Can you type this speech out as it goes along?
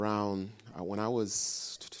Around when I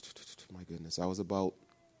was, my goodness, I was about,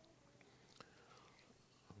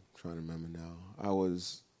 I'm trying to remember now, I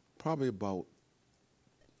was probably about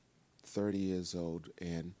 30 years old,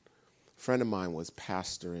 and a friend of mine was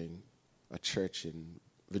pastoring a church in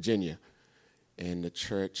Virginia, and the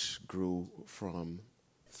church grew from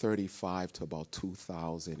 35 to about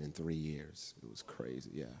 2,000 in 3 years. It was crazy,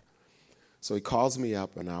 yeah. So he calls me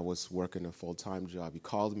up, and I was working a full-time job. He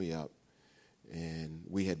called me up, and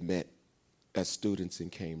we had met as students in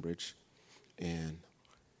Cambridge, and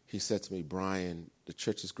he said to me, "Brian, the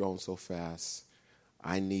church is growing so fast.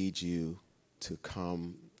 I need you to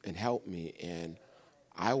come and help me, and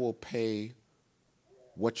I will pay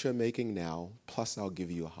what you're making now, plus I'll give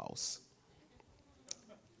you a house."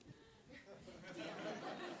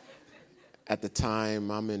 At the time,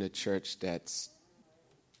 I'm in a church that's,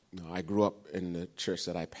 I grew up in the church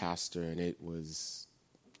that I pastor, and it was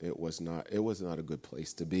not a good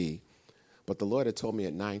place to be. But the Lord had told me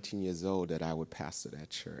at 19 years old that I would pastor that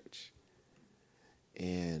church.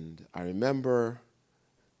 And I remember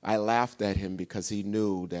I laughed at him because he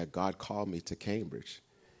knew that God called me to Cambridge.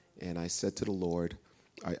 And I said to the Lord,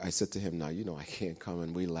 I said to him, "Now, I can't come."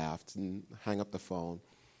 And we laughed and hung up the phone.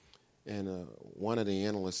 And one of the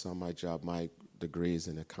analysts on my job, my degree is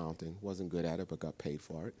in accounting, wasn't good at it, but got paid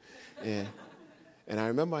for it. And I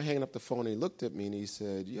remember hanging up the phone, and he looked at me, and he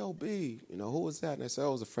said, "Yo, B, who was that?" And I said, "Oh,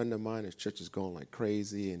 it was a friend of mine. His church is going like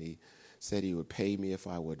crazy, and he said he would pay me if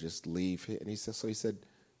I would just leave here." And he said,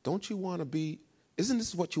 "Don't you want to isn't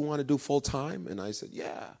this what you want to do full time?" And I said,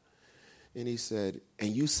 "Yeah." And he said,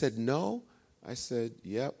 "And you said no?" I said,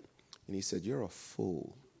 "Yep." And he said, "You're a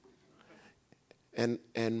fool." And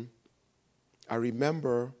I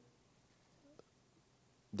remember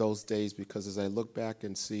those days because as I look back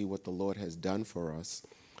and see what the Lord has done for us,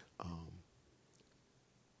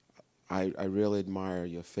 I really admire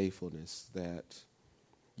your faithfulness, that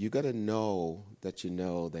you got to know that you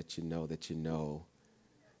know that you know that you know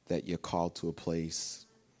that you're called to a place.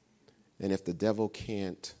 And if the devil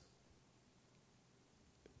can't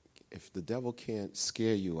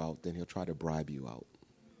scare you out, then he'll try to bribe you out.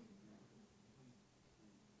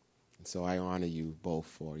 And so I honor you both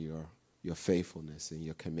for your faithfulness and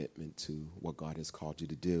your commitment to what God has called you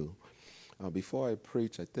to do. Before I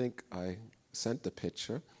preach, I think I sent the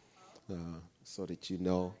picture so that you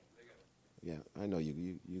know. Yeah, I know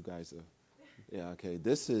you guys are. Yeah, okay.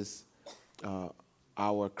 This is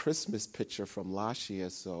our Christmas picture from last year,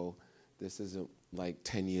 so this isn't like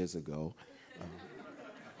 10 years ago.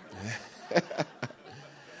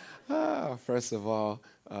 First of all,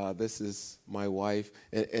 this is my wife,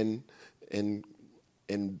 and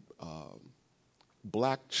in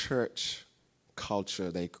black church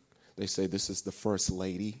culture, they say this is the first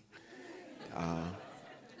lady.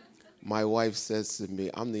 My wife says to me,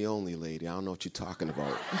 "I'm the only lady. I don't know what you're talking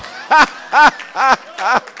about."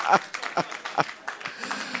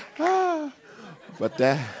 But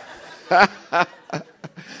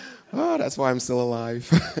that's why I'm still alive.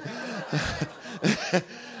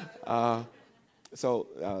 So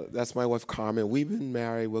that's my wife, Carmen. We've been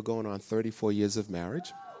married. We're going on 34 years of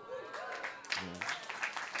marriage.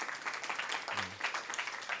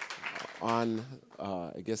 On,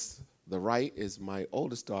 I guess, the right is my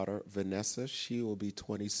oldest daughter, Vanessa. She will be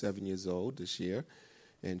 27 years old this year,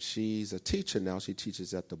 and she's a teacher now. She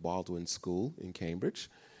teaches at the Baldwin School in Cambridge.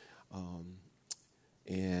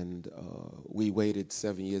 And we waited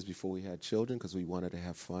 7 years before we had children because we wanted to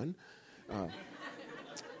have fun.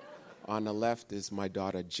 On the left is my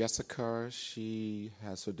daughter, Jessica. She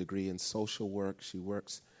has her degree in social work. She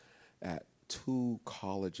works at two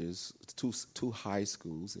colleges, two high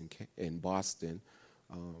schools in Boston.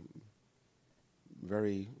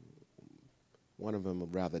 One of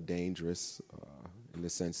them rather dangerous in the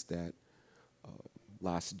sense that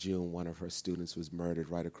last June, one of her students was murdered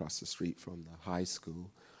right across the street from the high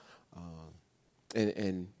school.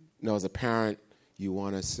 And as a parent, you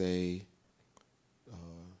want to say,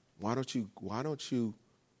 why don't you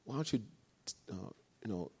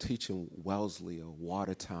teach in Wellesley or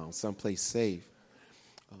Watertown, someplace safe?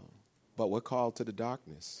 But we're called to the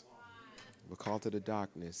darkness. We're called to the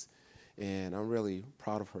darkness, and I'm really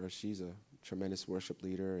proud of her. She's a tremendous worship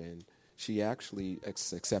leader, and she actually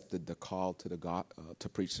accepted the call to to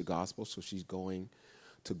preach the gospel. So she's going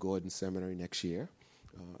to Gordon Seminary next year.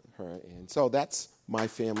 And so that's my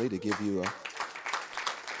family, to give you a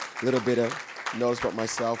little bit of notice about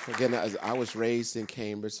myself. Again, I was raised in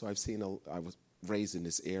Cambridge, so I was raised in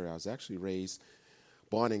this area. I was actually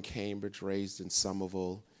born in Cambridge, raised in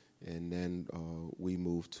Somerville, and then we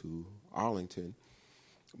moved to Arlington.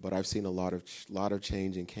 But I've seen a lot of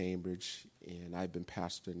change in Cambridge. And I've been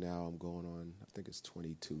pastoring now. I'm going on, I think it's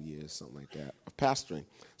 22 years, something like that, of pastoring.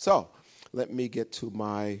 So let me get to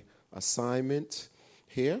my assignment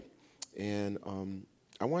here. And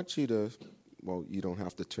I want you to, well, you don't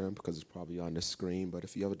have to turn because it's probably on the screen, but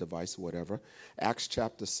if you have a device or whatever, Acts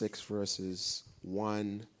chapter 6, verses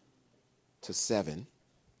 1 to 7.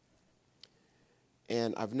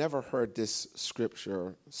 And I've never heard this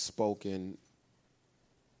scripture spoken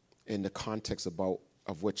in the context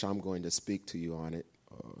of which I'm going to speak to you on it,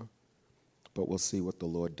 but we'll see what the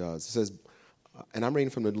Lord does. It says, and I'm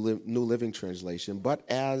reading from the New Living Translation, but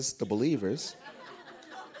as the believers,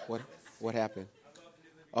 what happened?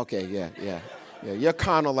 Okay, yeah. You're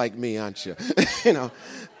kind of like me, aren't you? You know,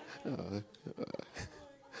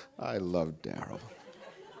 I love Daryl.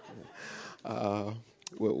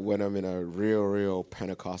 When I'm in a real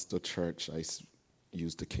Pentecostal church, I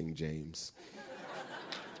use the King James.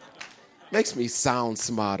 Makes me sound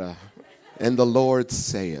smarter. And the Lord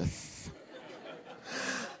saith.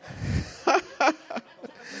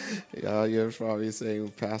 Yeah, you're probably saying,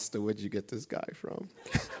 Pastor, where'd you get this guy from?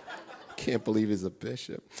 Can't believe he's a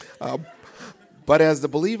bishop. But as the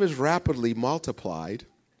believers rapidly multiplied,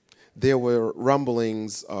 there were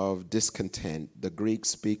rumblings of discontent. The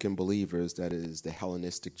Greek-speaking believers, that is the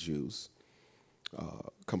Hellenistic Jews,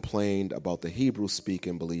 complained about the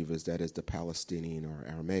Hebrew-speaking believers, that is the Palestinian or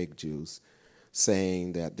Aramaic Jews,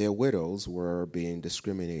 saying that their widows were being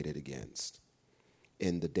discriminated against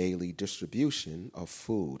in the daily distribution of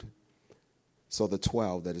food. So the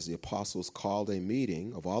 12, that is the apostles, called a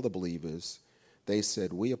meeting of all the believers. They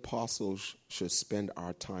said, we apostles should spend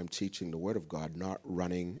our time teaching the word of God, not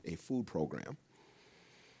running a food program.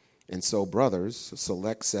 And so, brothers,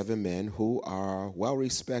 select 7 men who are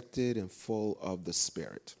well-respected and full of the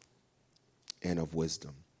Spirit and of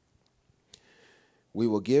wisdom. We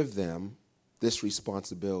will give them this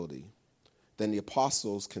responsibility. Then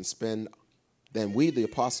we, the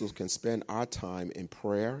apostles, can spend our time in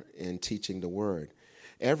prayer and teaching the word.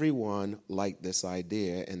 Everyone liked this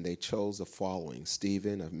idea, and they chose the following: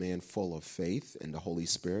 Stephen, a man full of faith in the Holy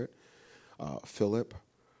Spirit; Philip,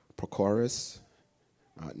 Prochorus,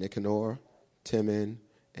 Nicanor, Timon,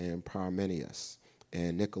 and Parmenius,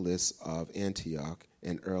 and Nicholas of Antioch,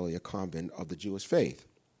 an earlier convert of the Jewish faith.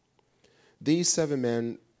 These 7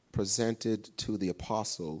 men were presented to the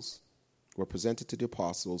apostles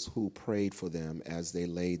who prayed for them as they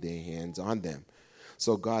laid their hands on them.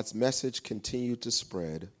 So God's message continued to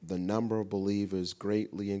spread. The number of believers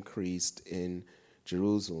greatly increased in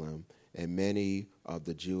Jerusalem, and many of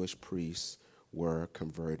the Jewish priests were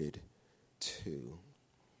converted too.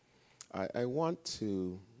 I want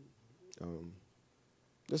to,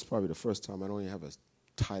 this is probably the first time I don't even have a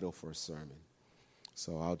title for a sermon,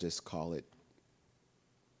 so I'll just call it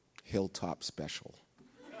Hilltop Special.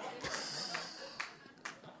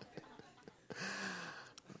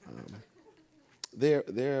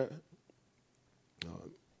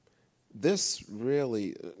 This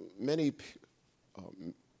really, many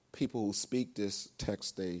people who speak this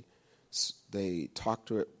text, they talk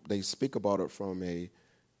to it, they speak about it from a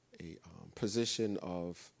position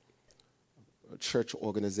of church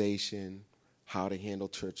organization, how to handle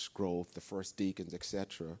church growth, the first deacons,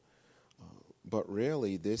 etc. But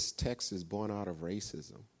really, this text is born out of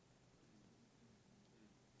racism.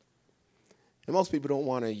 And most people don't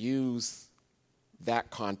want to use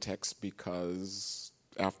that context because,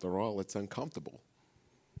 after all, it's uncomfortable.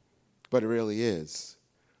 But it really is.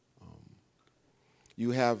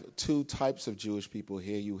 You have 2 types of Jewish people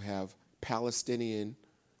here. You have Palestinian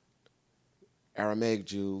Aramaic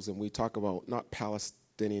Jews, and we talk about not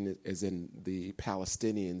Palestinian as in the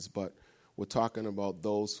Palestinians, but we're talking about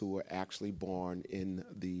those who were actually born in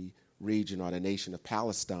the region or the nation of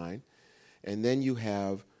Palestine. And then you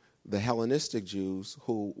have the Hellenistic Jews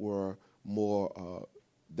who were more,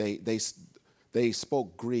 they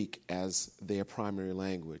spoke Greek as their primary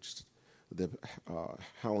language. The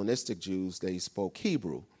Hellenistic Jews, they spoke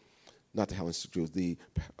Hebrew. Not the Hellenistic Jews, the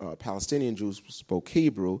Palestinian Jews spoke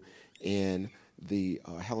Hebrew, and the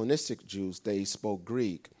Hellenistic Jews, they spoke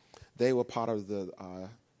Greek. They were part of the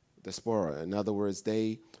diaspora. In other words,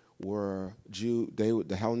 the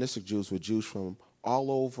Hellenistic Jews were Jews from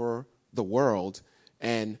all over the world,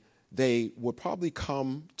 and they would probably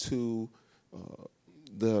come to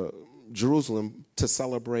the Jerusalem to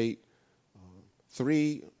celebrate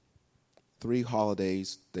 3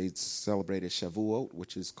 holidays. They celebrated Shavuot,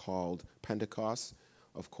 which is called Pentecost.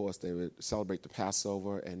 Of course, they would celebrate the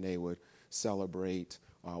Passover, and they would celebrate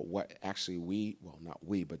what actually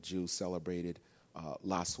but Jews celebrated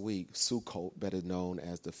last week, Sukkot, better known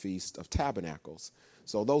as the Feast of Tabernacles.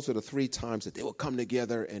 So those are the 3 times that they would come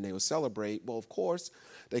together and they would celebrate. Well, of course,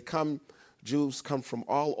 Jews come from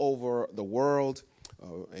all over the world,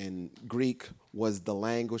 and Greek was the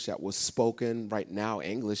language that was spoken. Right now,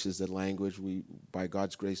 English is the language. By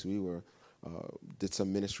God's grace, we did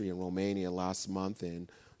some ministry in Romania last month,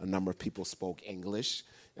 and a number of people spoke English.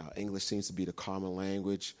 English seems to be the common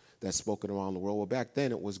language that's spoken around the world. Well, back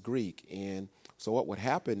then it was Greek, and so what would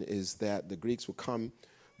happen is that the Greeks would come,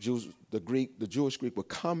 the Jewish Greek would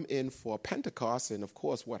come in for Pentecost, and of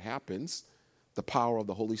course, what happens? The power of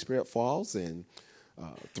the Holy Spirit falls, and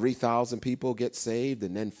 3,000 people get saved,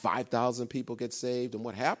 and then 5,000 people get saved. And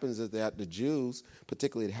what happens is that the Jews,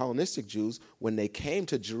 particularly the Hellenistic Jews, when they came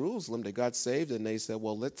to Jerusalem, they got saved, and they said,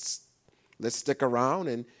 well, let's stick around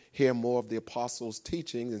and hear more of the apostles'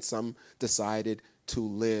 teaching, and some decided to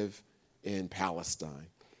live in Palestine.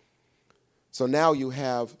 So now you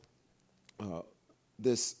have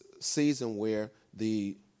this season where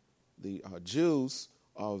the Jews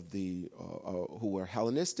who were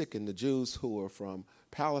Hellenistic and the Jews who were from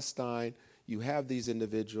Palestine, you have these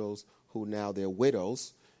individuals who now they're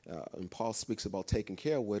widows, and Paul speaks about taking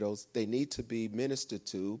care of widows. They need to be ministered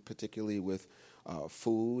to, particularly with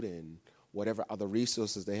food and whatever other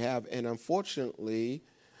resources they have. And unfortunately,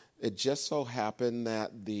 it just so happened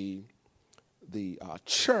that the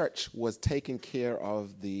church was taking care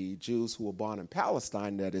of the Jews who were born in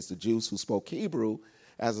Palestine, that is, the Jews who spoke Hebrew,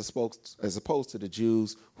 as opposed to the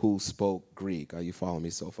Jews who spoke Greek. Are you following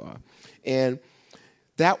me so far? And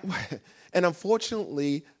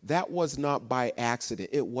unfortunately, that was not by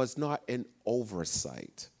accident. It was not an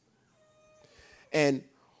oversight. And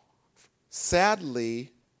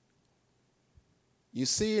sadly, you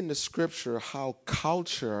see in the scripture how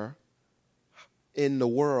culture in the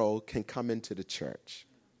world can come into the church.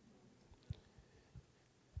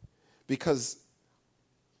 Because,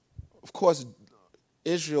 of course,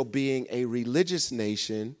 Israel being a religious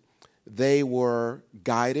nation, they were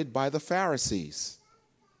guided by the Pharisees.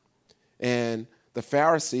 And the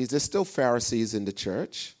Pharisees, there's still Pharisees in the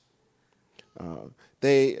church.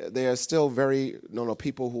 They are still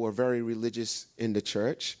people who are very religious in the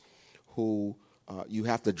church, who you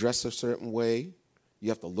have to dress a certain way, you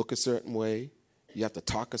have to look a certain way, you have to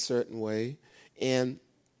talk a certain way. And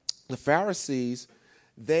the Pharisees,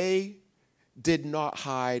 they did not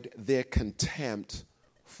hide their contempt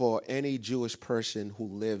for any Jewish person who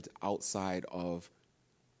lived outside of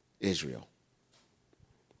Israel.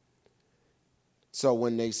 So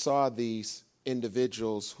when they saw these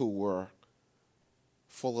individuals who were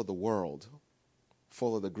full of the world,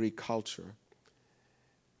 full of the Greek culture,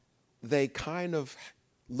 they kind of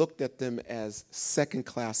looked at them as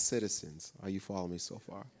second-class citizens. Are you following me so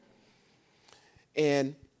far?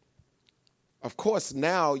 And, of course,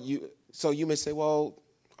 now you may say, well,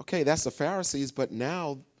 okay, that's the Pharisees, but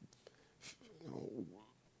now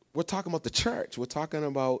we're talking about the church. We're talking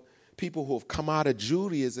about people who have come out of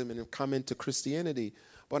Judaism and have come into Christianity.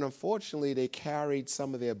 But unfortunately, they carried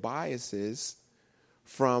some of their biases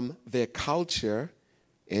from their culture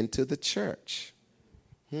into the church.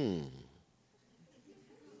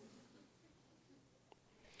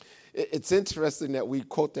 It's interesting that we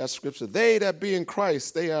quote that scripture. They that be in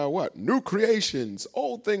Christ, they are what? New creations.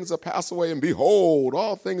 Old things are passed away, and behold,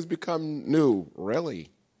 all things become new. Really?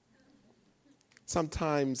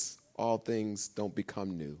 Sometimes all things don't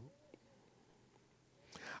become new.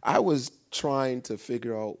 I was trying to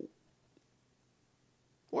figure out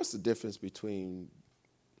what's the difference between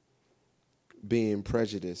being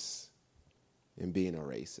prejudiced and being a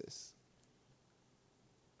racist.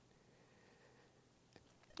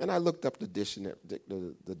 And I looked up the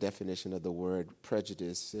definition of the word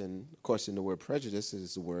prejudice, and of course in the word prejudice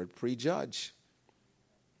is the word prejudge.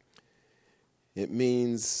 It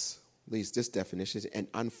means, at least this definition, an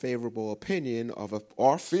unfavorable opinion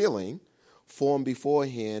or feeling formed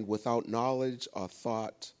beforehand without knowledge or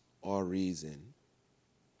thought or reason.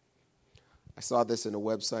 I saw this in a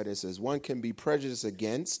website. It says, one can be prejudiced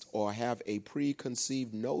against or have a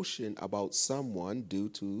preconceived notion about someone due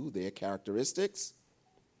to their characteristics,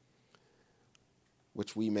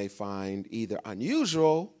 which we may find either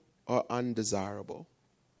unusual or undesirable.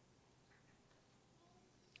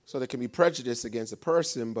 So there can be prejudice against a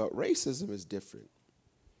person, but racism is different.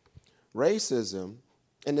 Racism,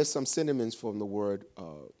 and there's some synonyms from the word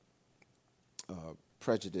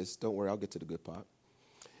prejudice. Don't worry, I'll get to the good part.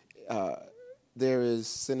 There is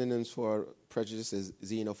synonyms for prejudice as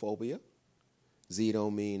xenophobia. Xeno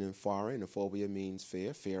meaning foreign, and phobia means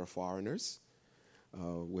fear of foreigners,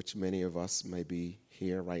 which many of us may be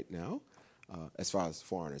here right now. As far as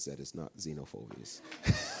foreigners, that is not xenophobias.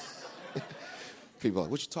 People are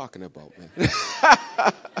like, what you talking about, man?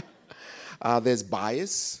 There's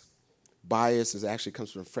bias. Bias actually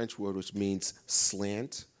comes from a French word which means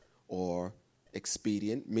slant or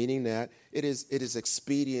expedient, meaning that it is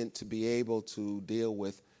expedient to be able to deal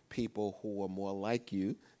with people who are more like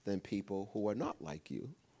you than people who are not like you.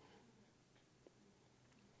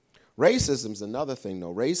 Racism is another thing,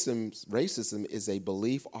 though. Racism is a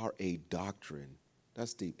belief or a doctrine.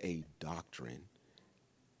 That's deep, a doctrine.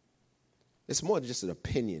 It's more than just an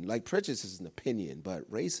opinion. Like prejudice is an opinion, but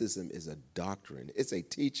racism is a doctrine. It's a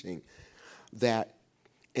teaching that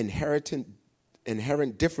inherent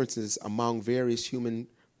differences among various human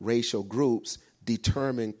racial groups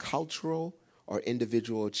determine cultural or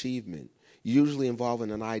individual achievement, usually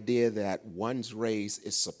involving an idea that one's race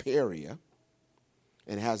is superior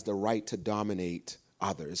and has the right to dominate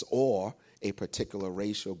others, or a particular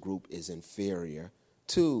racial group is inferior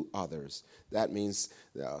to others. That means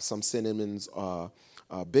some synonyms are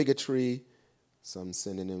bigotry, some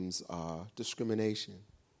synonyms are discrimination.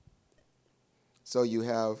 So you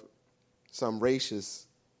have some racist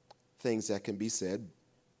things that can be said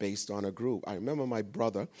based on a group. I remember my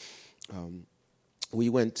brother, we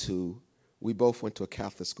both went to a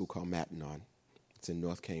Catholic school called Matanon. It's in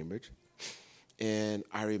North Cambridge. And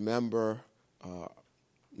I remember,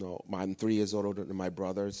 I'm 3 years older than my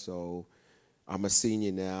brother, so I'm a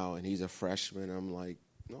senior now, and he's a freshman. I'm like,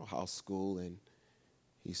 house school, and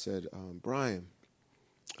he said, Brian,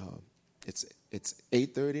 it's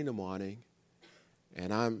 8:30 in the morning,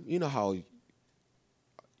 and you know how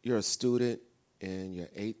you're a student, and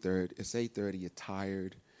it's 8:30, you're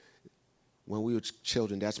tired. When we were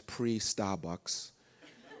children, that's pre-Starbucks.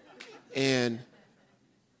 And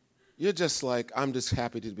you're just like, I'm just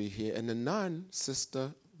happy to be here. And the nun,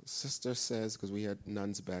 sister says, because we had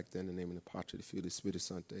nuns back then, the name of the Patria de Fiat Spiritu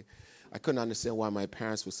Santo. I couldn't understand why my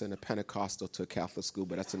parents would send a Pentecostal to a Catholic school,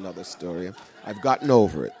 but that's another story. I've gotten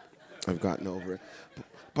over it.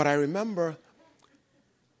 But I remember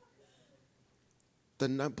the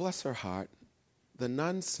nun, bless her heart, the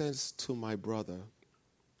nun says to my brother,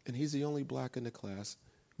 and he's the only black in the class,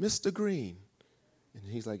 Mr. Green. And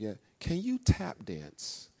he's like, yeah, can you tap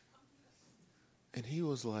dance? And he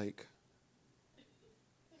was like,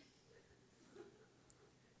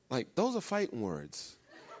 those are fighting words.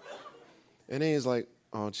 And then he's like,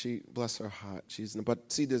 oh, bless her heart.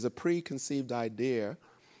 But see, there's a preconceived idea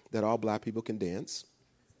that all black people can dance.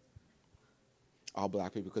 All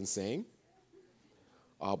black people can sing.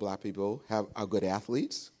 All black people are good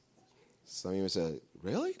athletes. Some of you say,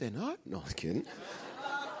 really? They're not? No, I'm kidding.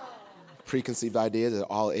 Preconceived idea that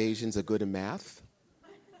all Asians are good in math.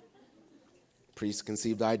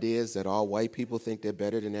 Preconceived ideas that all white people think they're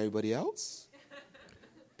better than everybody else.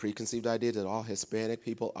 Preconceived idea that all Hispanic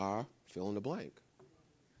people are fill in the blank.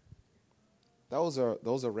 Those are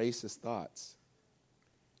racist thoughts,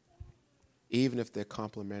 even if they're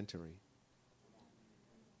complementary.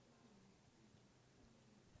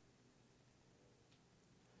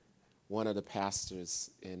 One of the pastors,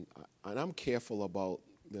 and I'm careful about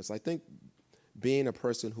this. I think being a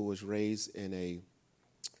person who was raised in a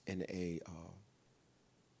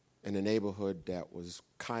neighborhood that was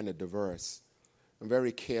kind of diverse, I'm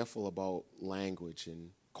very careful about language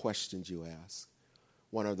and questions you ask.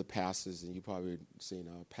 One of the pastors, and you probably seen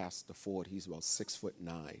Pastor Ford, he's about 6'9",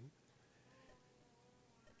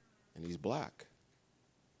 and he's black.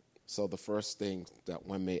 So the first thing that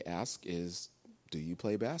one may ask is, do you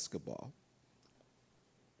play basketball?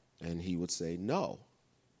 And he would say no.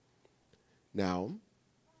 Now,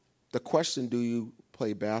 the question, do you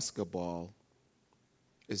play basketball,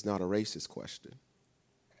 is not a racist question.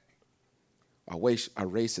 A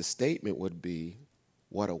racist statement would be,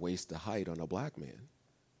 what a waste of height on a black man.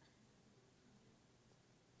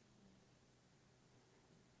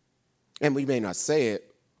 And we may not say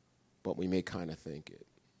it, but we may kind of think it.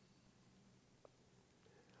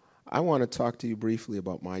 I want to talk to you briefly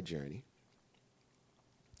about my journey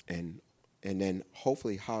and then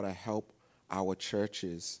hopefully how to help our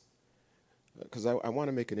churches, because I want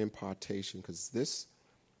to make an impartation, because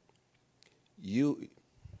you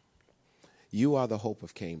are the hope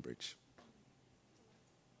of Cambridge.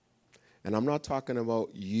 And I'm not talking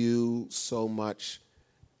about you so much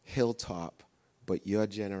Hilltop, but your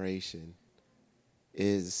generation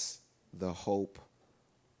is the hope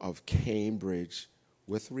of Cambridge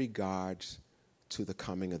with regards to the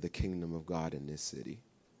coming of the kingdom of God in this city.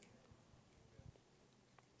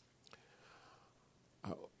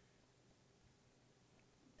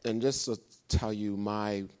 And just to tell you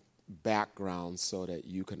my background so that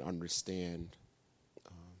you can understand,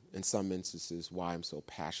 in some instances, why I'm so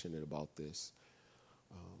passionate about this.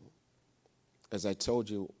 as I told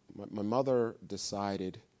you, my mother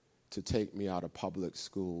decided to take me out of public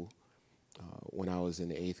school when I was in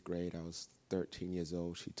the 8th grade. I was 13 years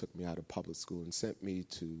old. She took me out of public school and sent me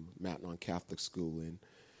to Matnon Catholic School.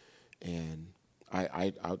 And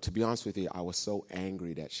I, to be honest with you, I was so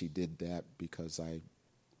angry that she did that because I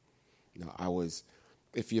was,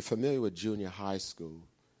 if you're familiar with junior high school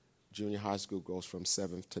goes from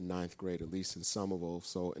 7th to 9th grade, at least in Somerville.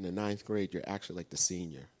 So in the 9th grade, you're actually like the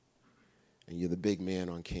senior. And you're the big man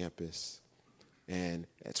on campus. And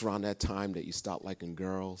it's around that time that you start liking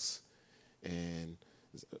girls. And,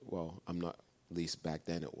 well, at least back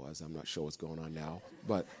then it was. I'm not sure what's going on now.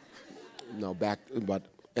 But,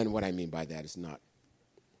 and what I mean by that is I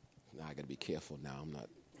got to be careful now.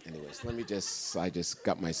 Anyways, I just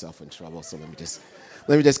got myself in trouble, so let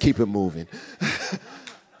me just keep it moving.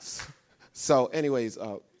 So anyways,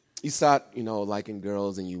 you start, liking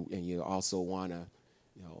girls, and you also want to,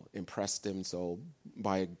 impress them. So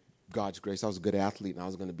by God's grace, I was a good athlete, and I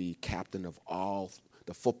was going to be captain of all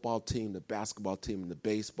the football team, the basketball team, and the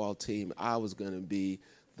baseball team. I was going to be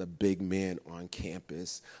the big man on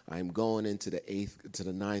campus. I'm going into the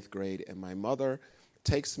 9th grade, and my mother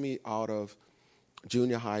takes me out of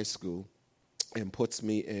junior high school and puts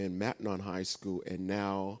me in Matnon High School, and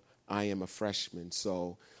now I am a freshman.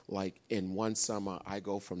 So, like, in one summer, I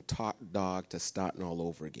go from top dog to starting all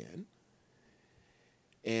over again.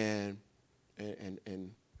 And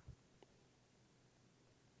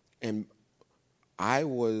I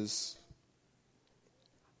was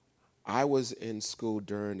in school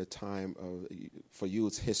during the time for you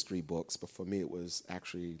it's history books, but for me it was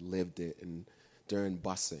actually lived it, and during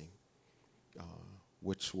busing,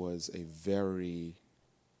 which was a very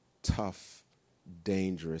tough,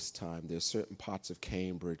 dangerous time. There's certain parts of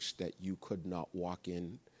Cambridge that you could not walk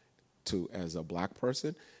in to as a black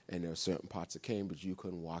person, and there are certain parts of Cambridge you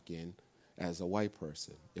couldn't walk in as a white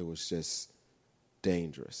person. It was just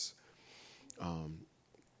dangerous.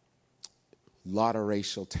 Lot of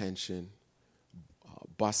racial tension,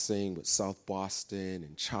 busing with South Boston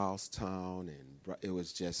and Charlestown, and it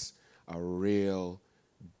was just a real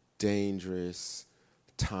dangerous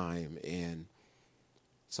time. And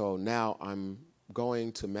so now I'm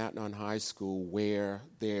going to Matnon High School, where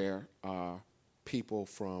there are people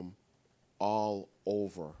from all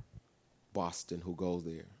over Boston who go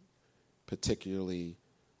there, particularly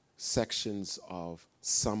sections of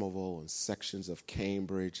Somerville and sections of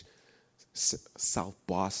Cambridge, South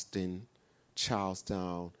Boston,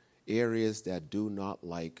 Charlestown, areas that do not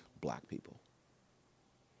like black people.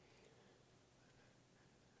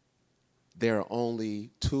 There are only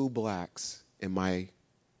 2 blacks in my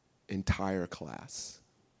entire class.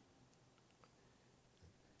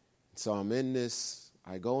 So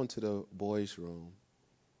I go into the boys' room,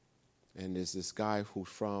 and there's this guy who's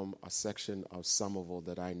from a section of Somerville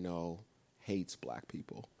that I know hates black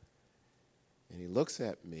people. And he looks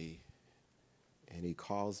at me, and he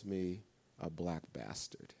calls me a black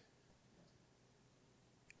bastard.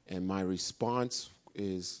 And my response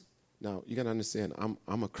is, now, you got to understand,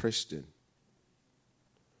 I'm a Christian.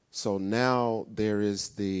 So now there is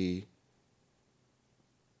this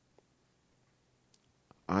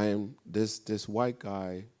white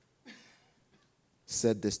guy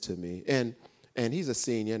said this to me, and he's a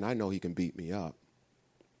senior, and I know he can beat me up.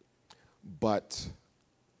 But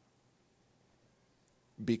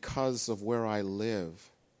because of where I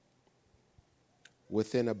live,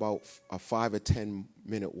 within about a 5 or 10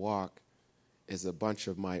 minute walk is a bunch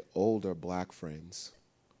of my older black friends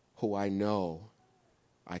who I know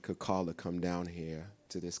I could call to come down here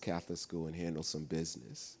to this Catholic school and handle some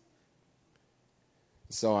business.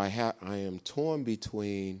 So I am torn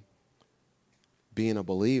between being a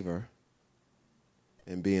believer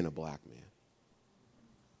and being a black man.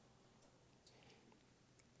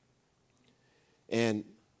 And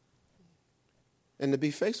to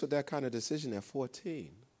be faced with that kind of decision at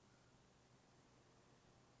 14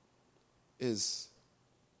 is,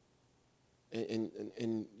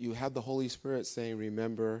 and you have the Holy Spirit saying,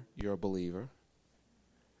 remember, you're a believer.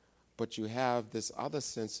 But you have this other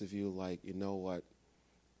sense of you like, you know what,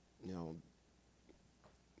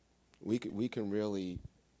 we can really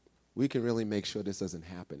make sure this doesn't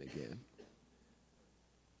happen again.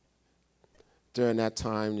 During that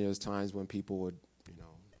time, there's times when people would,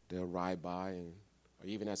 they'll ride by, or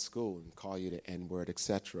even at school, and call you the N-word,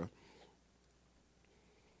 etc.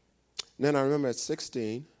 Then I remember at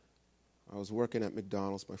 16, I was working at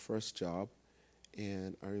McDonald's, my first job,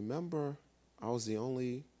 and I remember I was the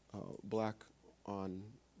only black on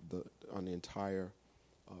the entire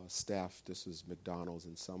staff. This was McDonald's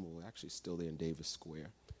in Somerville, actually still there in Davis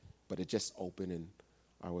Square, but it just opened in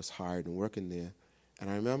I was hired and working there. And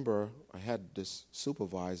I remember I had this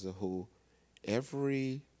supervisor who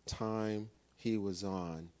every time he was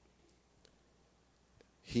on,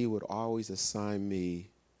 he would always assign me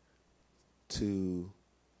to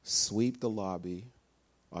sweep the lobby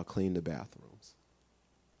or clean the bathrooms.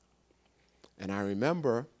 And I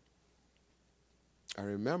remember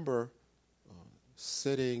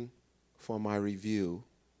sitting for my review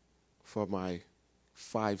for my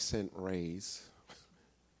 5-cent raise.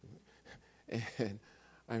 And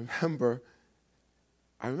I remember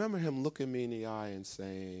him looking me in the eye and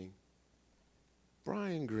saying,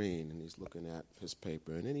 "Brian Green," and he's looking at his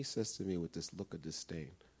paper, and then he says to me with this look of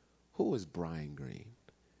disdain, "Who is Brian Green?"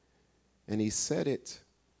 And he said it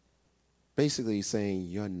basically saying,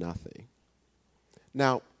 "You're nothing."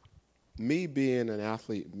 Now, me being an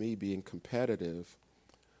athlete, me being competitive,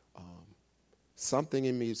 something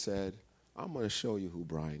in me said, I'm going to show you who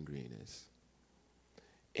Brian Green is.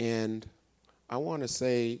 And I want to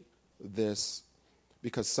say this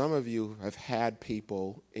because some of you have had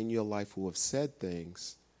people in your life who have said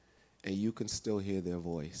things, and you can still hear their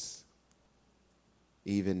voice,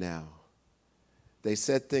 even now. They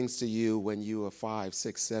said things to you when you were 5,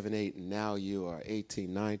 6, 7, 8, and now you are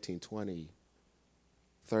 18, 19, 20,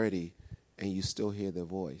 30, and you still hear their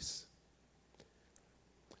voice.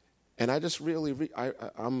 And I just really,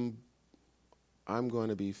 I'm going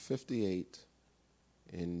to be 58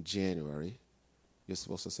 in January. You're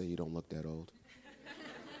supposed to say you don't look that old.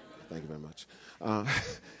 Thank you very much.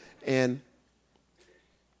 And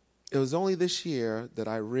it was only this year that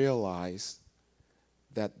I realized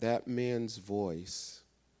that man's voice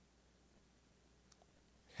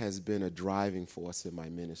has been a driving force in my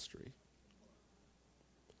ministry.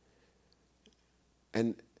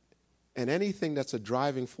 And anything that's a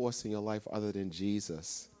driving force in your life other than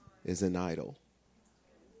Jesus is an idol.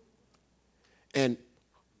 And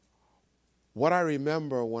what I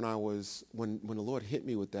remember when the Lord hit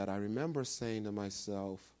me with that, I remember saying to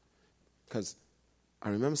myself, because I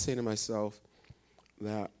remember saying to myself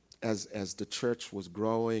that as the church was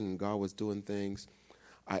growing and God was doing things,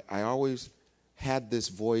 I always had this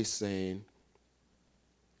voice saying,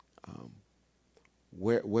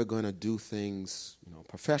 we're going to do things,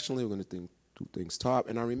 professionally. We're going to do things top.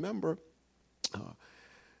 And I remember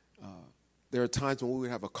there are times when we would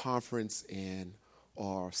have a conference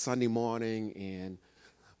or Sunday morning, and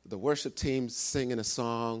the worship team singing a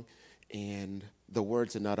song, and the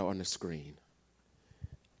words are not on the screen.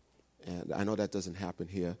 And I know that doesn't happen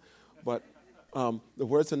here, but the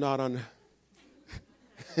words are not on.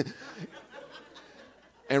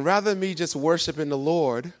 And rather than me just worshiping the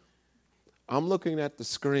Lord, I'm looking at the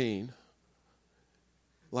screen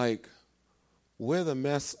like, where the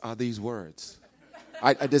mess are these words?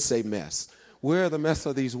 I did say mess. Where the mess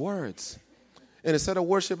are these words? And instead of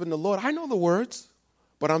worshiping the Lord, I know the words,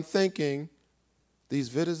 but I'm thinking these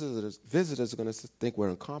visitors are going to think we're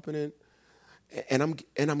incompetent, and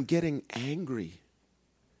I'm getting angry.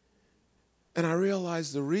 And I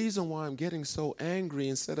realize the reason why I'm getting so angry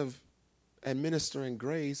instead of administering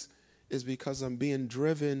grace is because I'm being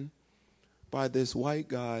driven by this white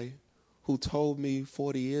guy who told me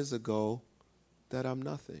 40 years ago that I'm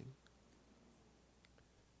nothing.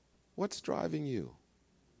 What's driving you?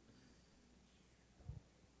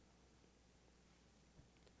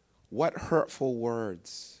 What hurtful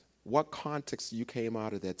words, what context you came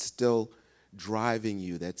out of that's still driving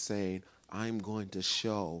you, that's saying, I'm going to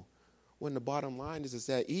show? When the bottom line is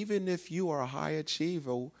that even if you are a high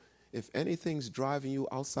achiever, if anything's driving you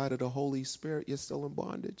outside of the Holy Spirit, you're still in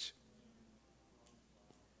bondage.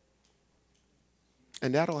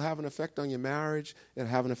 And that'll have an effect on your marriage. It'll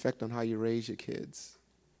have an effect on how you raise your kids.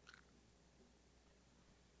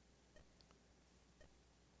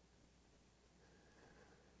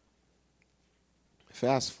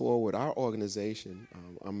 Fast forward, our organization,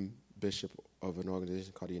 I'm bishop of an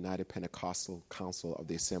organization called the United Pentecostal Council of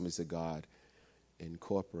the Assemblies of God,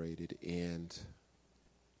 Incorporated, and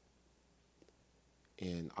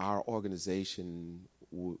our organization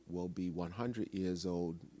will be 100 years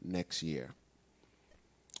old next year.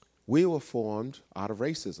 We were formed out of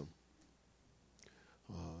racism.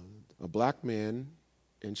 A black man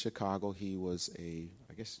in Chicago, he was a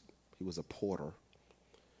porter,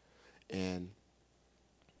 and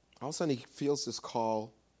all of a sudden he feels this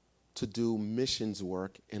call to do missions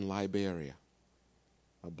work in Liberia.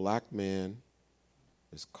 A black man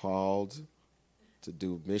is called to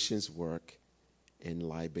do missions work in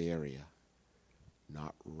Liberia.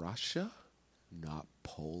 Not Russia, not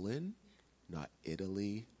Poland, not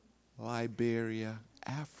Italy, Liberia,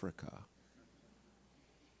 Africa.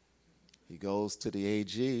 He goes to the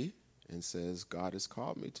AG and says, God has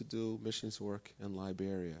called me to do missions work in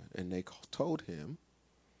Liberia. And they told him,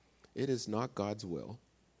 it is not God's will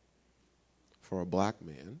for a black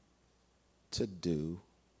man to do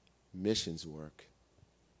missions work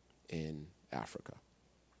in Africa.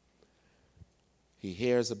 He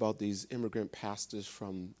hears about these immigrant pastors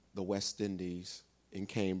from the West Indies in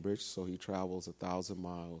Cambridge, so he travels 1,000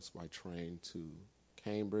 miles by train to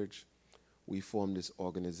Cambridge. We formed this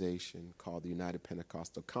organization called the United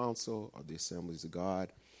Pentecostal Council of the Assemblies of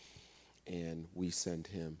God, and we sent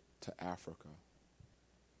him to Africa.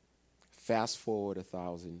 Fast forward not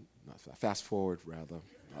 1,000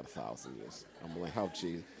 years. I'm going to help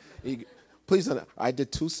Jesus. Please, I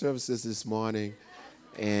did 2 services this morning,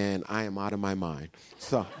 and I am out of my mind.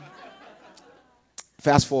 So,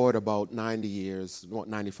 fast forward about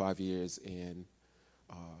 95 years, and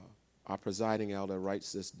our presiding elder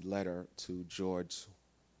writes this letter to George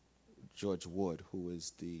Wood, who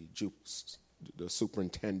is the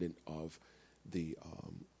superintendent of the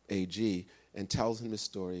AG, and tells him the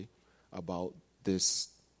story about this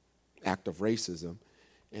act of racism.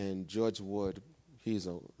 And George Wood,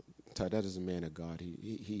 that is a man of God.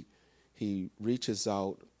 He reaches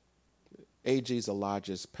out. AG is the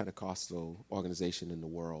largest Pentecostal organization in the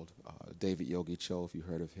world. David Yogi Cho, if you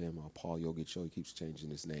heard of him, or Paul Yogi Cho, he keeps changing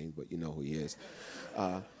his name, but you know who he is.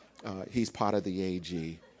 He's part of the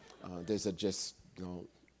AG.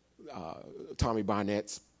 Tommy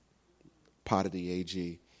Barnett's part of the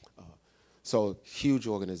AG. So huge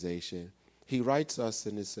organization. He writes us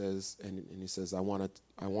and he says, I want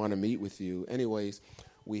to meet with you. Anyways,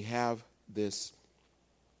 we have this.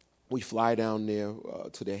 We fly down there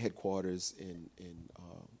to their headquarters in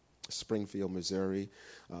Springfield, Missouri.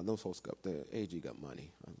 Those folks the AG got money.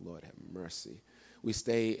 Lord have mercy. We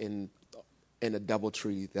stay in a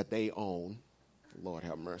DoubleTree that they own. Lord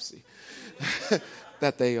have mercy.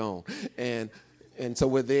 That they own. And so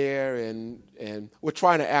we're there and we're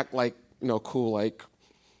trying to act like, cool, like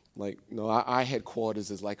our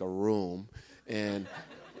headquarters is like a room, and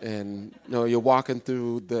you're walking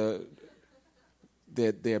through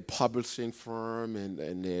their publishing firm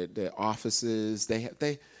and their offices.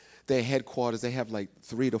 Their headquarters, they have like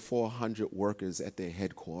 300 to 400 workers at their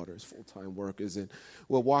headquarters, full-time workers, and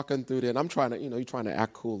we're walking through there, and I'm trying to, you're trying to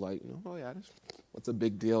act cool, like, oh yeah, what's a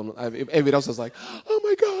big deal? Everybody else is like, oh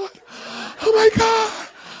my God, oh my God,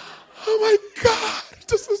 oh my God,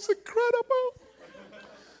 this is incredible.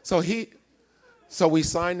 So we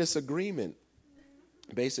signed this agreement,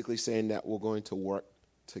 basically saying that we're going to work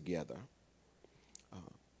together.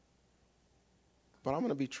 But I'm going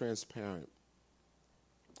to be transparent.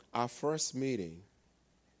 Our first meeting,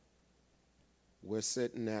 we're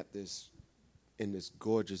sitting in this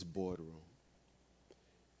gorgeous boardroom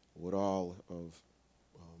with all of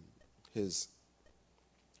his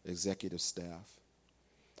executive staff,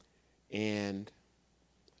 and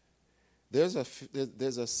there's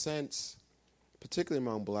a sense, particularly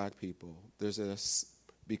among black people,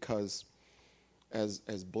 because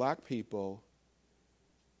as black people,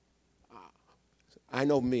 I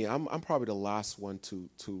know me, I'm probably the last one to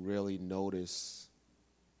really notice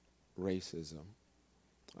racism.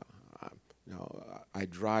 I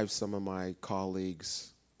drive some of my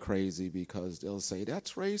colleagues crazy because they'll say,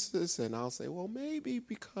 that's racist, and I'll say, well, maybe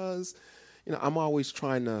because, I'm always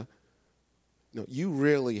trying to, you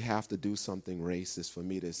really have to do something racist for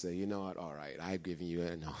me to say, you know what, all right, I've given you,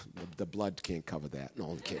 the blood can't cover that.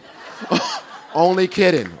 No, only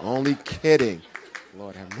kidding. Only kidding.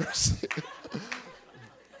 Lord have mercy.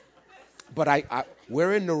 But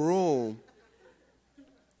we're in the room,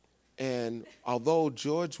 and although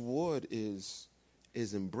George Wood is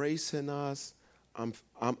embracing us, I'm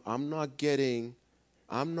not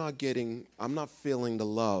feeling the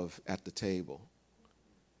love at the table.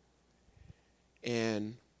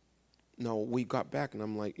 And we got back, and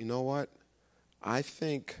I'm like, you know what? I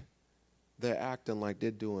think they're acting like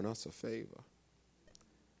they're doing us a favor.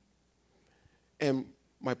 And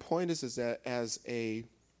my point is that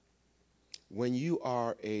when you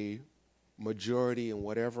are a majority in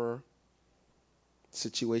whatever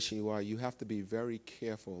situation you have to be very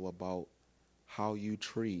careful about how you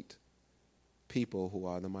treat people who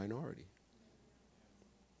are the minority.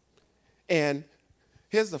 And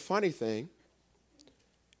here's the funny thing.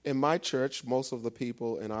 In my church, most of the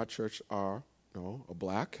people in our church are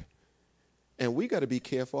black, and we got to be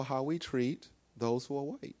careful how we treat those who are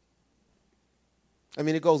white. I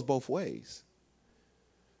mean, it goes both ways.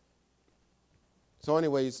 So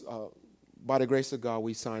anyways, by the grace of God,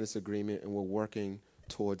 we signed this agreement, and we're working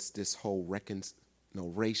towards this whole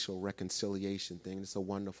racial reconciliation thing. It's a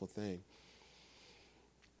wonderful thing.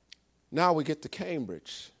 Now we get to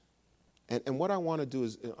Cambridge, And what I want to do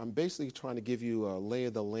is I'm basically trying to give you a lay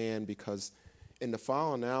of the land, because in the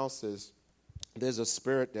final analysis, there's a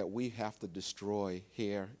spirit that we have to destroy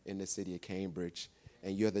here in the city of Cambridge,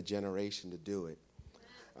 and you're the generation to do it.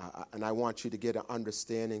 And I want you to get an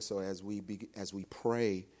understanding, so as we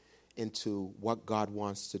pray into what God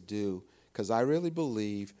wants to do, because I really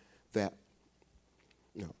believe that,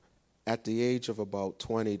 at the age of about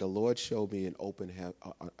 20, the Lord showed me an open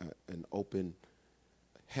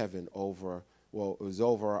heaven over. Well, it was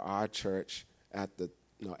over our church at the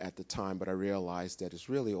time, but I realized that it's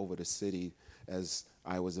really over the city, as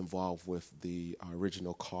I was involved with the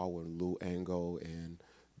original call with Lou Engle and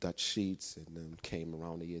Dutch Sheets, and then came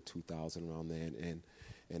around the year 2000 around then,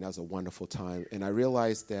 and that was a wonderful time. And I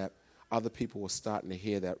realized that other people were starting to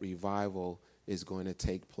hear that revival is going to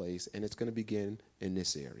take place, and it's going to begin in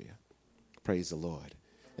this area. Praise the Lord.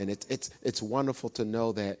 And it's wonderful to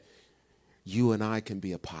know that you and I can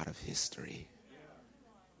be a part of history.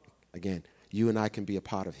 Again, you and I can be a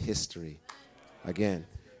part of history. Again,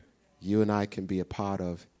 you and I can be a part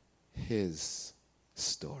of his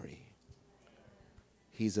story.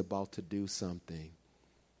 He's about to do something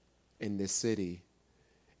in this city.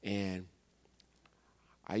 And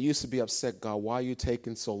I used to be upset, God, why are you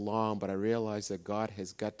taking so long? But I realized that God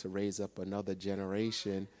has got to raise up another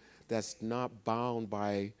generation that's not bound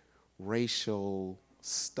by racial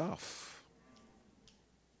stuff.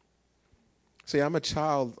 See, I'm a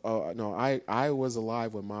child. I was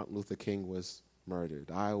alive when Martin Luther King was murdered.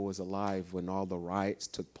 I was alive when all the riots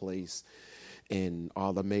took place in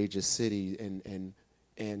all the major cities.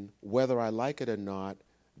 And whether I like it or not,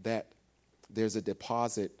 that there's a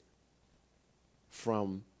deposit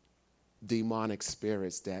from demonic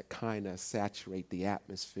spirits that kind of saturate the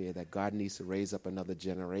atmosphere, that God needs to raise up another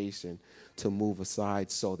generation to move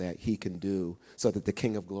aside so that the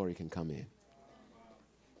King of Glory can come in.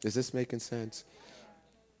 Is this making sense?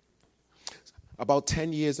 About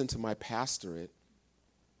 10 years into my pastorate,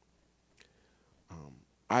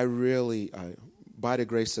 I really, by the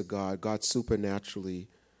grace of God, God supernaturally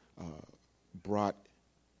brought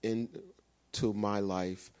into my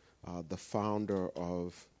life the founder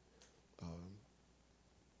of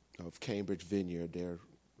Cambridge Vineyard, their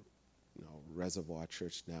Reservoir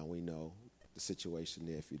Church. Now we know the situation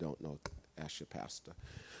there. If you don't know, ask your pastor.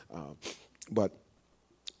 But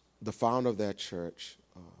the founder of that church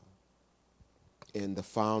and the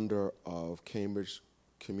founder of Cambridge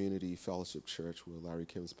Community Fellowship Church, where Larry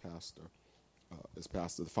Kim's is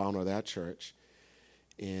pastor, the founder of that church,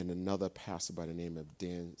 and another pastor by the name of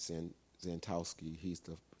Dan Zantowski. He's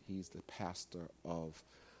the pastor of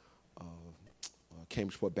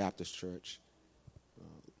Cambridgeport Baptist Church.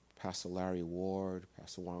 Pastor Larry Ward,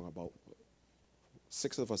 Pastor Wong, about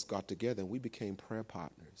 6 of us got together and we became prayer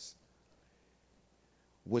partners,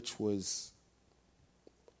 which was,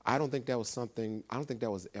 I don't think that was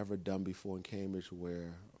ever done before in Cambridge,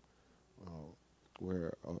 where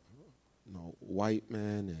white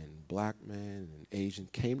men and black men and Asian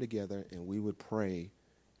came together and we would pray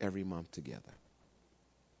every month together.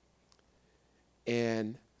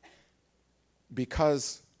 And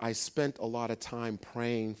because I spent a lot of time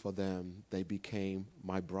praying for them, they became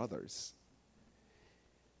my brothers.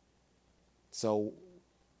 So,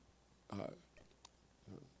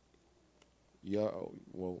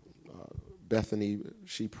 Bethany,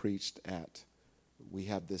 she preached we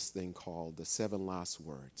have this thing called the 7 Last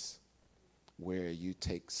Words, where you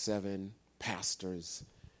take 7 pastors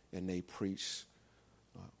and they preach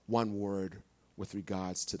one word with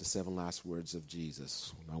regards to the 7 last words of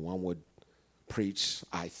Jesus. Now, one would preach,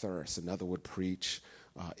 I thirst. Another would preach,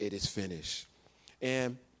 it is finished.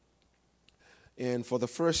 And for the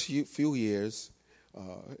first few years,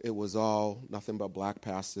 it was all nothing but black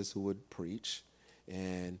pastors who would preach.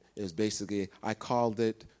 And it was basically, I called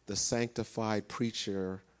it the Sanctified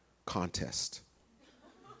Preacher Contest.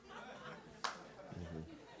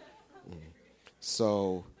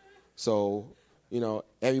 So,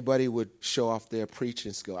 everybody would show off their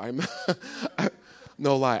preaching skill.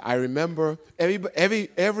 No lie, I remember every.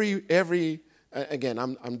 Again,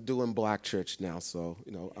 I'm doing black church now, so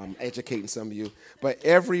I'm educating some of you. But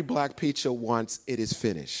every black preacher wants "it is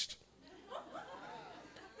finished,"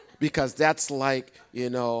 because that's like,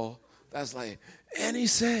 and he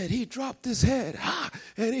said he dropped his head,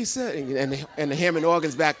 and he said, and the Hammond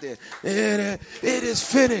organ's back there, it is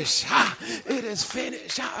finished, it is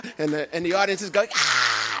finished, and the audience is going,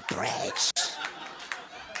 preach.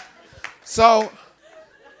 So,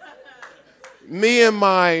 me and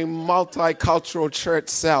my multicultural church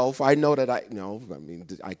self, I know that I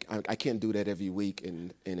can't do that every week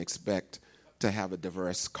and expect to have a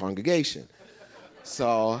diverse congregation.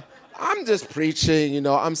 So I'm just preaching,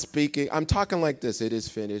 I'm speaking. I'm talking like this. It is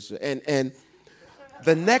finished. And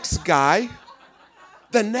the next guy,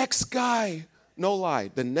 no lie,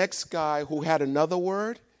 the next guy who had another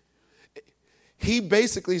word, he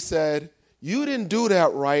basically said, you didn't do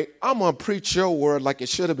that right. I'm going to preach your word like it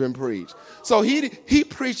should have been preached. So he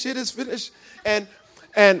preached, it is finished. And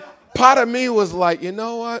part of me was like, you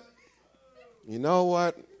know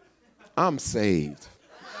what? I'm saved.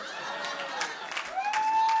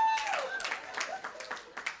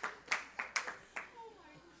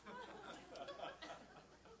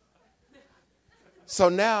 So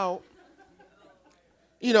now,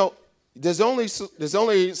 there's only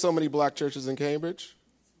so many black churches in Cambridge.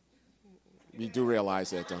 You do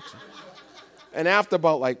realize that, don't you? And after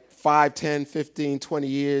about like 5, 10, 15, 20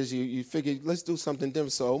 years, you figure, let's do something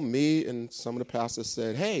different. So me and some of the pastors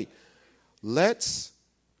said, hey, let's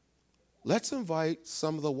invite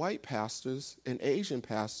some of the white pastors and Asian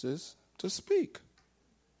pastors to speak.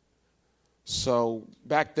 So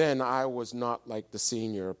back then, I was not like the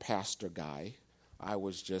senior pastor guy. I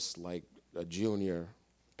was just like a junior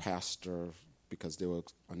pastor because there were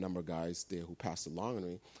a number of guys there who passed along to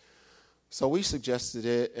me. So we suggested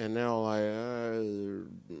it, and they're like,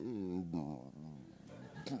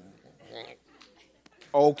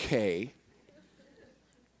 okay.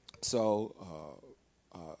 So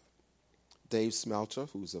Dave Smelter,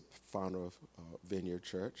 who's a founder of Vineyard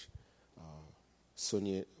Church,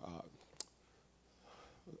 Sunya,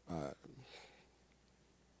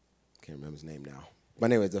 can't remember his name now.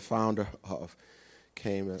 But anyway, the founder of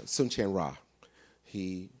Sun Chan Ra.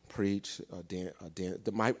 He preached.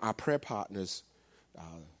 Our prayer partners,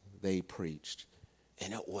 they preached,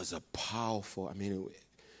 and it was a powerful. And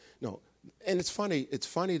it's funny. It's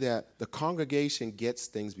funny that the congregation gets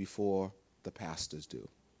things before the pastors do.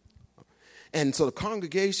 And so the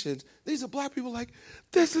congregation, these are black people like,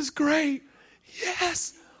 this is great.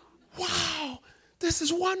 Yes. Wow. This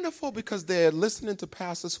is wonderful, because they're listening to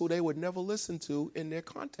pastors who they would never listen to in their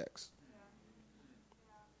context.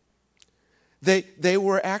 They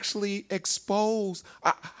were actually exposed.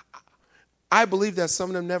 I believe that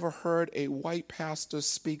some of them never heard a white pastor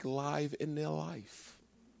speak live in their life.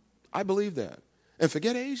 I believe that. And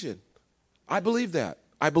forget Asian. I believe that.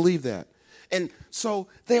 And so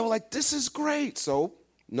they were like, this is great. So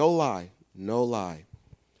no lie.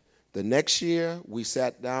 The next year we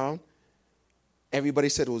sat down. Everybody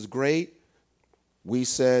said it was great. We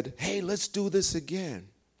said, hey, let's do this again.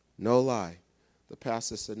 No lie. The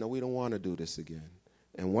pastor said, no, we don't want to do this again.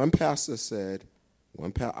 And one pastor said,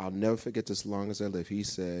 I'll never forget this as long as I live. He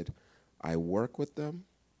said, I work with them.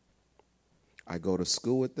 I go to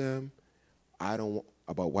school with them. I don't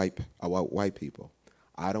about white people.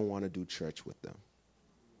 I don't want to do church with them.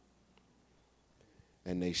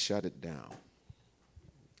 And they shut it down.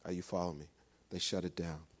 Are you following me? They shut it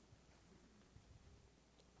down.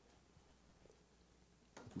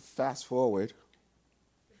 Fast forward.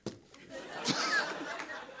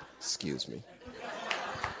 Excuse me.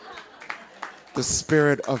 The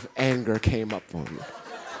spirit of anger came up on me.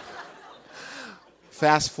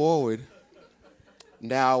 Fast forward.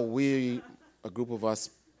 Now a group of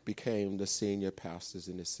us became the senior pastors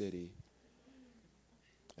in the city.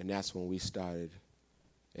 And that's when we started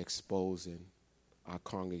exposing our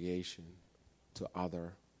congregation to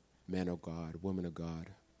other men of God, women of God,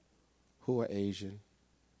 who are Asian,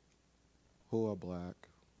 who are black,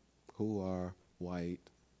 who are white.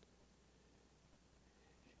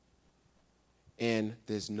 And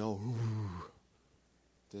there's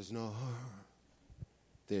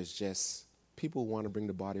just people who want to bring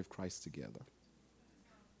the body of Christ together.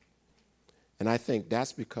 And I think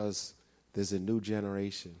that's because there's a new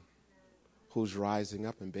generation who's rising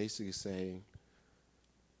up and basically saying,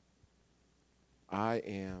 I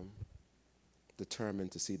am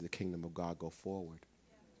determined to see the kingdom of God go forward.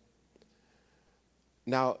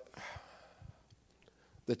 Now,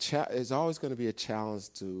 there's always going to be a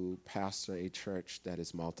challenge to pastor a church that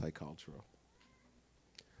is multicultural.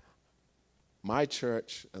 My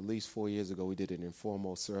church, at least 4 years ago, we did an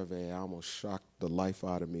informal survey. I almost shocked the life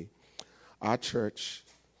out of me. Our church,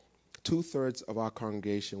 2/3 of our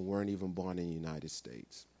congregation weren't even born in the United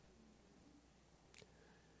States.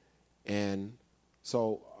 And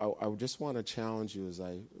so I just want to challenge you as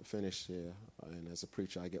I finish here. And as a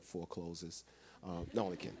preacher, I get 4 closes. No,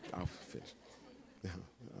 only kidding. I'll finish.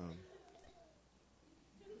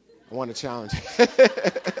 I want to challenge.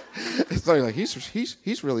 It's like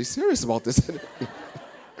he's really serious about this.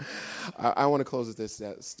 I want to close with this.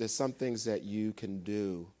 There's some things that you can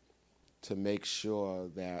do to make sure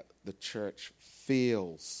that the church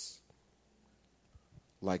feels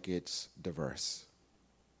like it's diverse.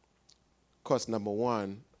 of course, number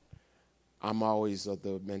one, I'm always of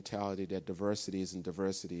the mentality that diversity isn't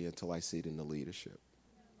diversity until I see it in the leadership.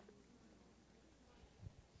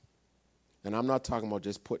 And I'm not talking about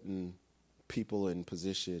just putting people in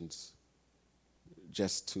positions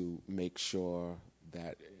just to make sure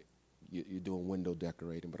that you're doing window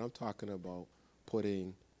decorating, but I'm talking about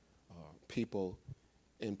putting people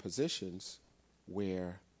in positions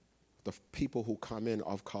where the people who come in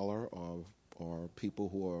of color or people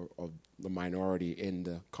who are of the minority in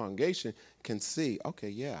the congregation can see, okay,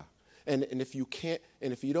 yeah. And if you can't,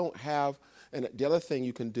 and if you don't have, and the other thing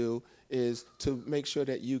you can do is to make sure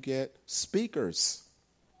that you get speakers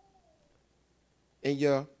in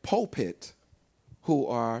your pulpit who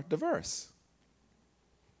are diverse.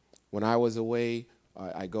 When I was away,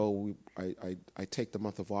 I take the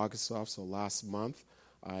month of August off. So last month,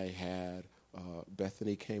 I had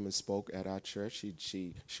Bethany came and spoke at our church.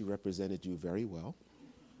 She represented you very well.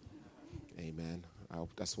 Amen.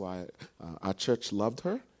 That's why our church loved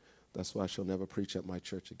her. That's why she'll never preach at my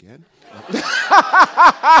church again.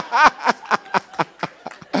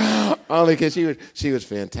 Only because she was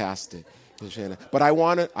fantastic. But I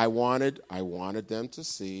wanted them to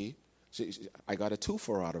see. I got a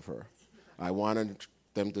twofer out of her. I wanted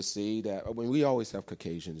them to see that. I mean, we always have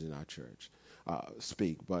Caucasians in our church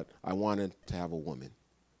speak, but I wanted to have a woman.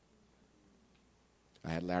 I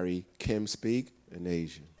had Larry Kim speak, an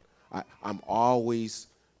Asian. I'm always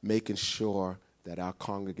making sure that our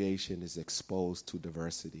congregation is exposed to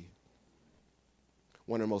diversity.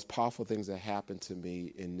 One of the most powerful things that happened to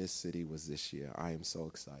me in this city was this year. I am so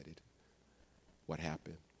excited. What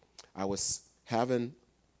happened? I was having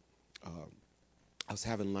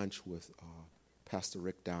lunch with Pastor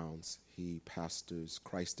Rick Downs. He pastors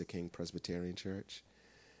Christ the King Presbyterian Church,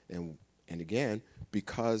 and again,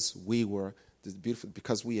 because we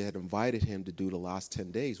had invited him to do the last 10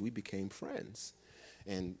 days, we became friends.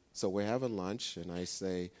 And so we're having lunch, and I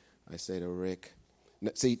say to Rick,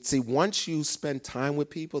 see, once you spend time with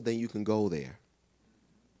people, then you can go there.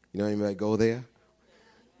 You know anybody go there?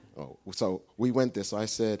 Oh, so we went there. So I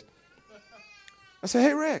said,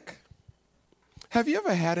 hey, Rick, have you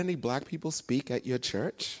ever had any black people speak at your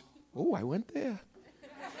church? Oh, I went there.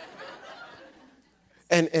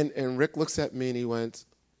 And Rick looks at me and he went,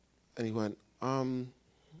 and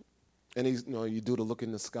he's, you do the look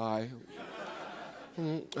in the sky.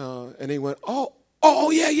 And he went, oh,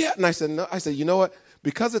 yeah. And I said, no. I said, you know what?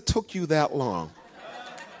 Because it took you that long.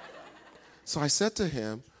 So I said to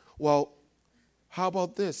him, well, how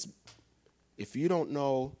about this? If you don't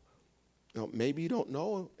know, maybe you don't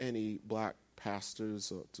know any black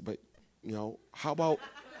pastors, but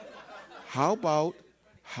how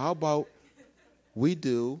about we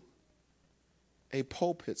do a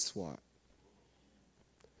pulpit swap?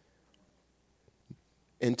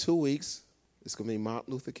 In 2 weeks, it's going to be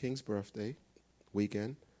Martin Luther King's birthday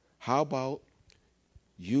weekend. How about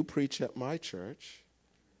you preach at my church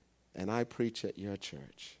and I preach at your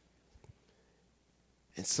church?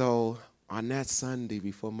 And so on that Sunday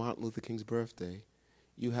before Martin Luther King's birthday,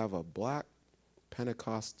 you have a black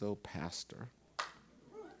Pentecostal pastor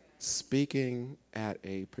speaking at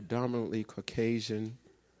a predominantly Caucasian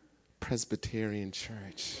Presbyterian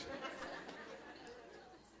church.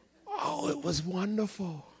 Oh, it was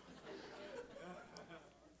wonderful.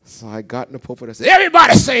 So I got in the pulpit and I said,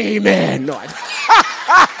 everybody say amen. No, I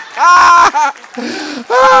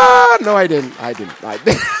didn't.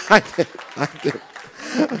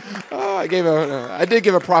 Oh, I did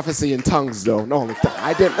give a prophecy in tongues, though. No,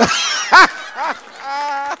 I didn't.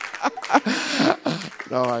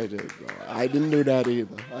 No, I didn't. No, I didn't do that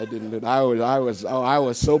either. I didn't do that. I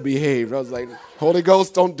was so behaved. I was like, Holy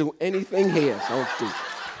Ghost, don't do anything here. Don't do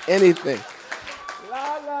anything.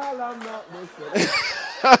 I'm not listening.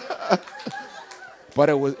 But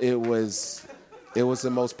it was the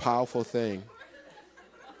most powerful thing.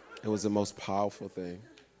 It was the most powerful thing.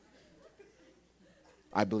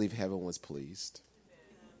 I believe heaven was pleased.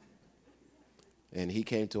 And he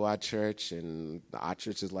came to our church, and our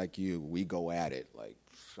church is like you. We go at it.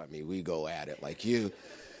 We go at it like you.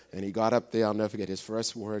 And he got up there, I'll never forget, his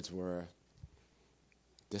first words were,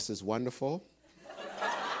 "This is wonderful.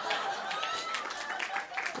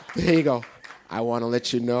 There you go. I want to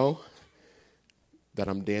let you know that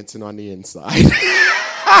I'm dancing on the inside."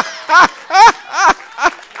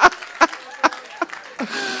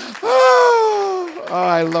 Oh,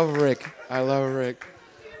 I love Rick.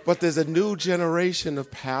 But there's a new generation of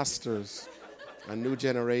pastors, a new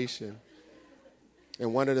generation.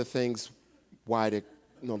 And one of the things why the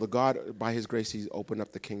God, by his grace, he's opened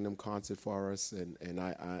up the kingdom concert for us. And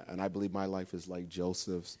I believe my life is like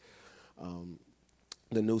Joseph's.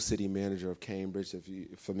 the new city manager of Cambridge. If you're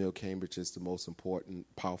familiar, Cambridge is the most important,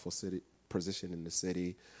 powerful city position in the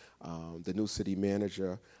city. The new city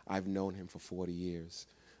manager, I've known him for 40 years.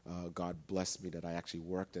 God blessed me that I actually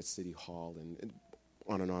worked at City Hall and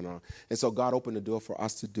on and on and on. And so God opened the door for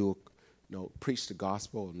us to do, preach the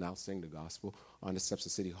gospel and now sing the gospel on the steps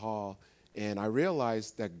of City Hall. And I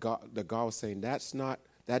realized that God was saying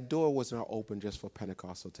that door was not open just for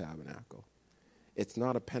Pentecostal Tabernacle. It's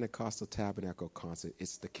not a Pentecostal Tabernacle concert.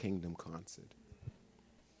 It's the Kingdom concert.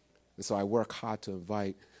 And so I work hard to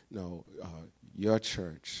invite, your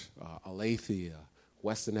church, Aletheia,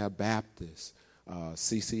 Western Ave Baptist,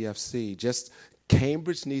 CCFC. Just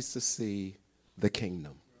Cambridge needs to see the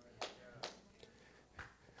kingdom.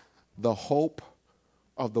 The hope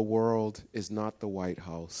of the world is not the White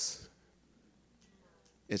House.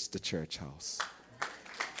 It's the church house.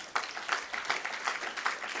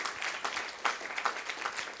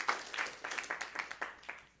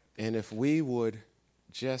 And if we would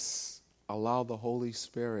just allow the Holy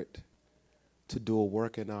Spirit to do a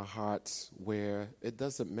work in our hearts where it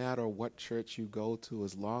doesn't matter what church you go to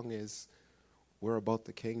as long as we're about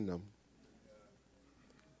the kingdom,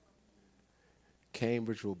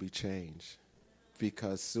 Cambridge will be changed.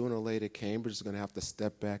 Because sooner or later, Cambridge is going to have to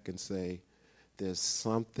step back and say, there's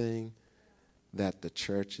something that the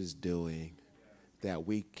church is doing that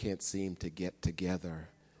we can't seem to get together.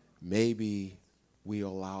 Maybe we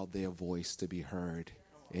allow their voice to be heard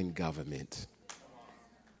in government.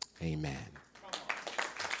 Amen.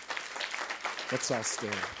 Let's all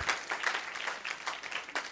stand.